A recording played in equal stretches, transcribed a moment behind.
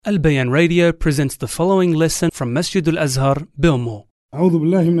Al-Bayan Radio presents the following lesson from Masjid Al-Azhar, Bilmo. أعوذ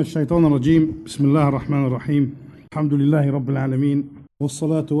بالله من الشيطان الرجيم بسم الله الرحمن الرحيم الحمد لله رب العالمين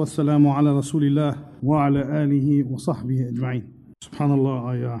والصلاة والسلام على رسول الله وعلى آله وصحبه أجمعين.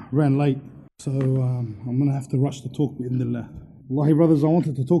 Subhanallah, I ran late, so I'm going to have to rush the talk bi'idhnillah. Wallahi brothers, I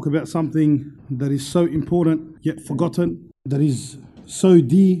wanted to talk about something that is so important yet forgotten, that is so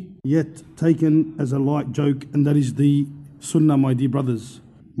dear yet taken as a light joke, and that is the Sunnah, my dear brothers.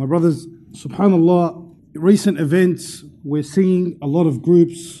 My brothers, subhanallah, recent events, we're seeing a lot of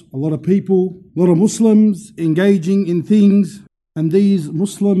groups, a lot of people, a lot of Muslims engaging in things, and these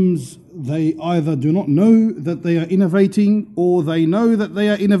Muslims, they either do not know that they are innovating, or they know that they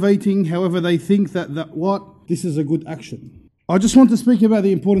are innovating, however they think that this is a good action. I just want to speak about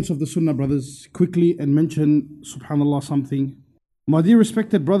the importance of the Sunnah, brothers, quickly, and mention, subhanallah, something. My dear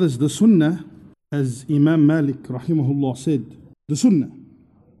respected brothers, the Sunnah, as Imam Malik rahimahullah said, the Sunnah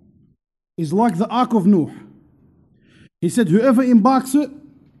is like the Ark of Nuh. He said, whoever embarks it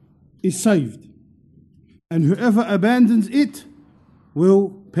is saved, and whoever abandons it will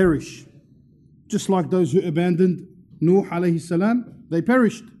perish. Just like those who abandoned Nuh alayhi salam, they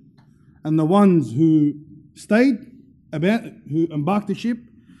perished. And the ones who stayed, who embarked the ship,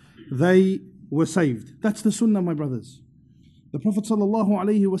 they were saved. That's the Sunnah, my brothers. The Prophet sallallahu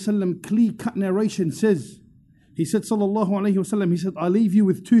alayhi wasallam, clear-cut narration says, he said sallallahu alayhi wasallam, he said, I leave you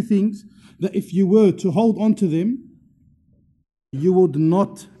with two things that if you were to hold on to them, you would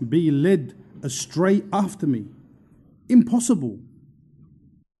not be led astray after me. Impossible.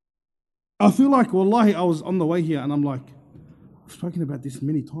 I feel like, wallahi, I was on the way here and I'm like, I've spoken about this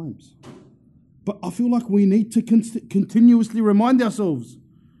many times, but I feel like we need to continuously remind ourselves.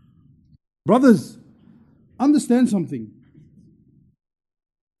 Brothers, understand something.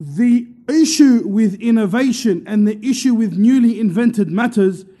 The issue with innovation and the issue with newly invented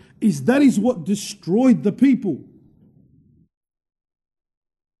matters is that is what destroyed the people.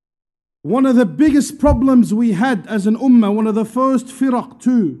 One of the biggest problems we had as an ummah, one of the first firaq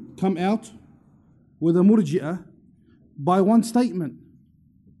to come out were the murji'ah by one statement.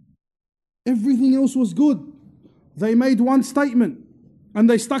 Everything else was good. They made one statement and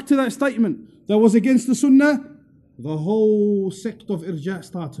they stuck to that statement that was against the Sunnah. The whole sect of Irja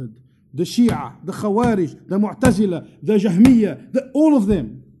started. The Shia, the Khawarij, the Mu'tazila, the Jahmiyyah, all of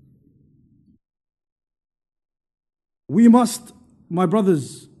them. We must, my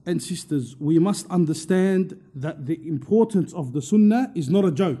brothers and sisters, we must understand that the importance of the Sunnah is not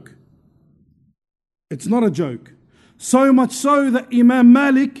a joke. It's not a joke. So much so that Imam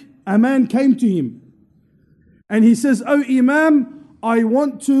Malik, a man came to him and he says, "Oh Imam, I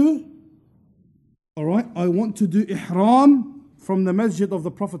want to do ihram from the masjid of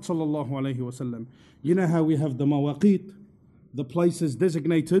the Prophet sallallahu alaihi wasallam." You know how we have the mawaqit, the places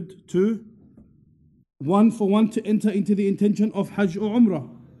designated to one to enter into the intention of Hajj or Umrah.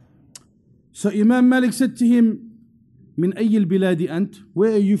 So Imam Malik said to him, "Min أي البلاد أنت?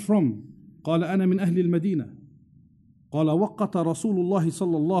 Where are you from?" قال أنا من أهل المدينة. قال وقت رسول الله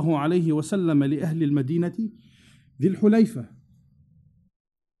صلى الله عليه وسلم لأهل المدينة ذي الحليفة.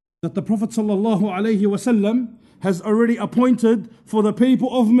 That the Prophet sallallahu alaihi wasallam has already appointed for the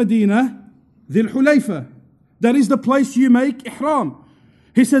people of Medina ذي الحليفة. That is the place you make ihram.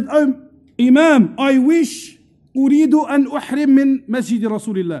 He said, "Oh Imam, I wish أريد أن أحرم من مسجد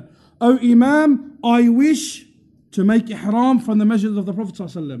رسول الله." Oh Imam, I wish to make ihram from the masjid of the Prophet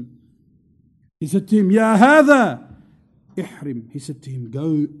sallallahu alaihi wasallam. He said to him, "Ya هذا ihrim." He said to him,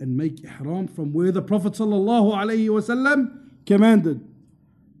 go and make ihram from where the Prophet sallallahu alaihi wasallam commanded.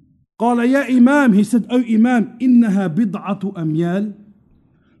 قال يا إمام. He said, "Oh Imam, إنها بضعة أميال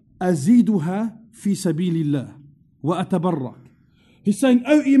أزيدها في سبيل الله وأتبرك." He's saying,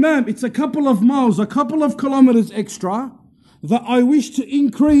 "Oh Imam, it's a couple of miles, a couple of kilometers extra that I wish to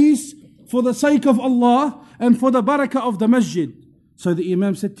increase for the sake of Allah and for the barakah of the masjid." So the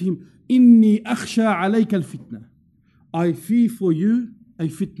Imam said to him, "Inni akhsha alayka al-fitna." I fear for you a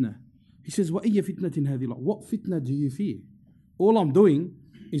fitna. He says, وَأَيَّ فِتْنَةٍ هَذِي اللَّهِ? What fitna do you fear? All I'm doing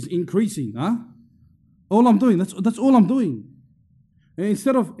is increasing, All I'm doing, that's all I'm doing. And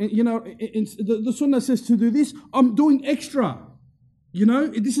instead of, the Sunnah says to do this, I'm doing extra.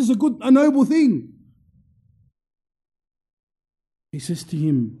 This is a noble thing. He says to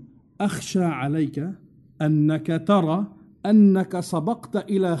him, أخشى عليك أنك ترى أنك سبقت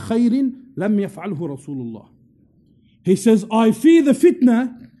إلى خير لم يفعله رسول الله. He says, I fear the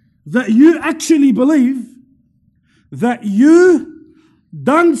fitna that you actually believe that you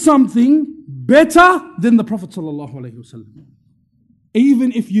done something better than the Prophet sallallahu alaihi wasallam.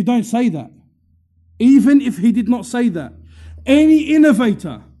 Even if you don't say that, even if he did not say that, any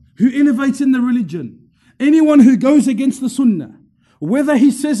innovator who innovates in the religion, anyone who goes against the Sunnah, whether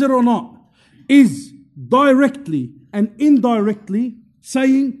he says it or not, is directly and indirectly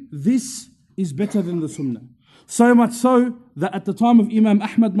saying this is better than the Sunnah. So much so that at the time of Imam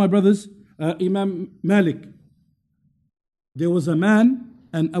Ahmad, my brothers, Imam Malik, there was a man,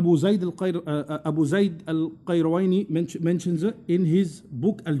 and Abu Zayd al-Qayrawani mentions it in his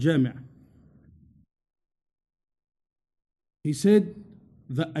book Al-Jami'. He said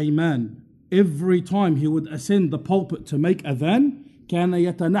that a man, every time he would ascend the pulpit to make adhan, كان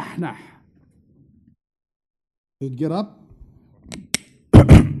يتنحنح. He'd get up.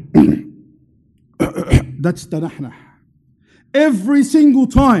 That's tanahnah. Every single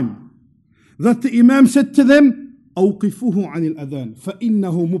time that the Imam said to them, أوقفوه عن الأذان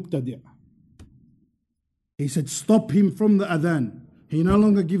فإنه مبتدع. He said, stop him from the adhan. He no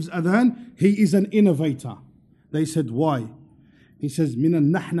longer gives adhan, he is an innovator. They said, why? He says, من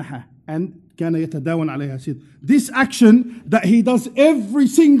النحنحة and كان يتداون عليها. Said, this action that he does every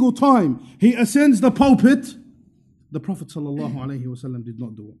single time he ascends the pulpit, the Prophet ﷺ did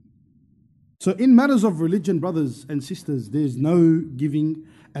not do it. So in matters of religion, brothers and sisters, there's no giving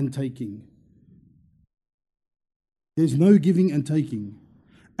and taking. There's no giving and taking.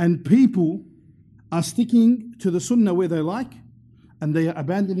 And people are sticking to the Sunnah where they like, and they are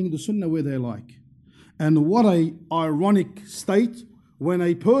abandoning the Sunnah where they like. And what a ironic state when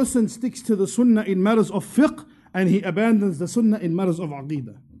a person sticks to the Sunnah in matters of fiqh and he abandons the Sunnah in matters of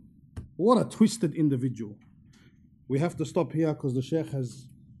aqidah. What a twisted individual. We have to stop here because the Shaykh has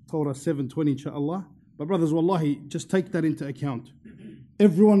told us 7:20 inshaAllah. But brothers, wallahi, just take that into account.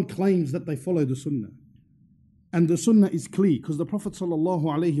 Everyone claims that they follow the Sunnah. And the Sunnah is clear because the Prophet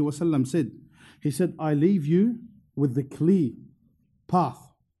ﷺ said, he said, I leave you with the clear path.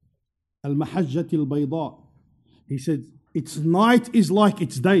 Al-Mahajjati al-Bayda. He said, its night is like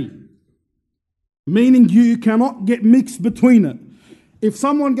its day. Meaning you cannot get mixed between it. If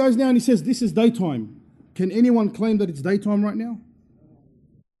someone goes now and he says, this is daytime, can anyone claim that it's daytime right now?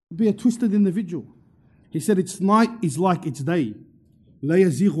 Be a twisted individual. He said, its night is like its day. لا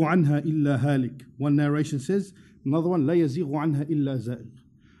يزيغ عنها إلا هالك. One narration says, another one, لا يزيغ عنها إلا زائغ.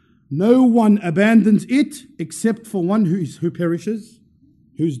 No one abandons it except for one who perishes,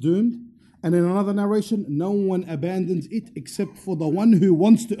 who's doomed. And in another narration, no one abandons it except for the one who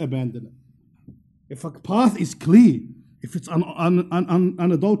wants to abandon it. If a path is clear, if it's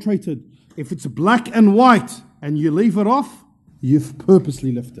unadulterated, if it's black and white, and you leave it off, you've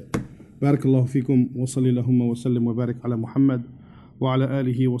purposely left it. بارك الله فيكم وصلي اللهم وسلم وبارك على محمد وعلى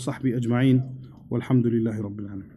آله وصحبه أجمعين والحمد لله رب العالمين.